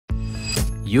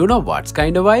You know what's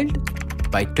kinda wild?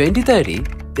 By 2030,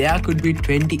 there could be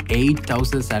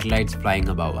 28,000 satellites flying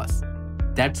above us.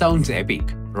 That sounds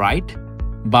epic, right?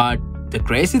 But the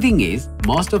crazy thing is,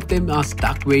 most of them are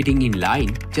stuck waiting in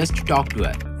line just to talk to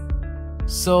us.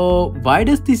 So why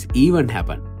does this even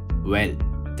happen? Well,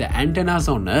 the antennas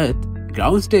on Earth,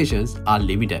 ground stations, are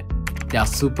limited. They are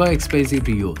super expensive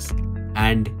to use.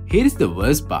 And here is the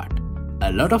worst part.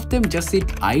 A lot of them just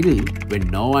sit idle when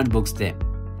no one books them.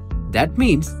 That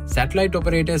means satellite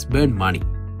operators burn money,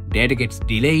 data gets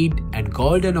delayed, and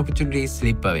golden opportunities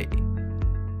slip away.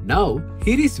 Now,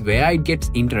 here is where it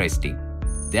gets interesting.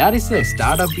 There is a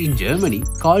startup in Germany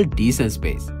called Decen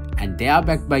Space, and they are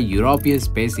backed by European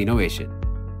space innovation.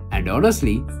 And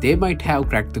honestly, they might have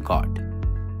cracked the code.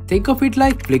 Think of it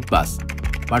like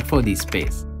FlixBus, but for the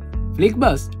space.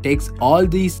 FlixBus takes all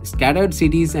these scattered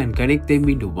cities and connects them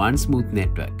into one smooth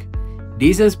network.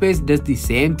 Decen Space does the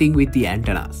same thing with the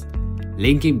antennas,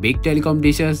 linking big telecom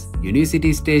dishes,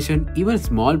 university stations, even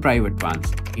small private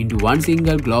ones into one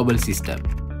single global system.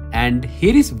 And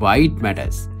here is why it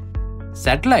matters.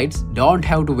 Satellites don't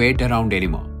have to wait around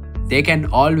anymore. They can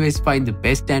always find the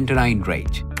best antenna in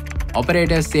range.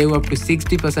 Operators save up to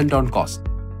 60% on cost.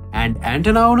 And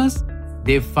antenna owners?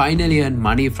 They finally earn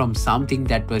money from something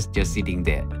that was just sitting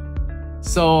there.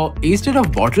 So instead of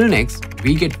bottlenecks,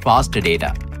 we get faster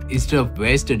data. Instead of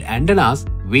wasted antennas,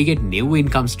 we get new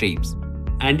income streams.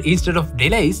 And instead of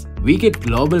delays, we get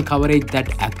global coverage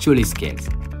that actually scales.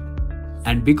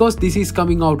 And because this is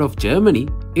coming out of Germany,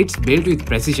 it's built with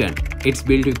precision, it's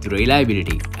built with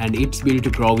reliability, and it's built to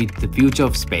grow with the future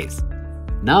of space.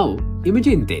 Now,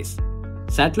 imagine this.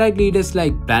 Satellite leaders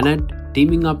like Planet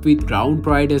teaming up with ground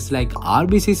providers like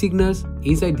RBC Signals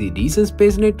inside the Decen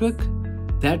Space network.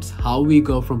 That's how we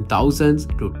go from thousands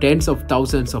to tens of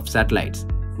thousands of satellites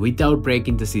without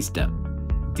breaking the system.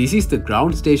 This is the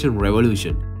ground station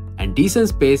revolution, and Decen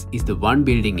Space is the one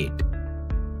building it.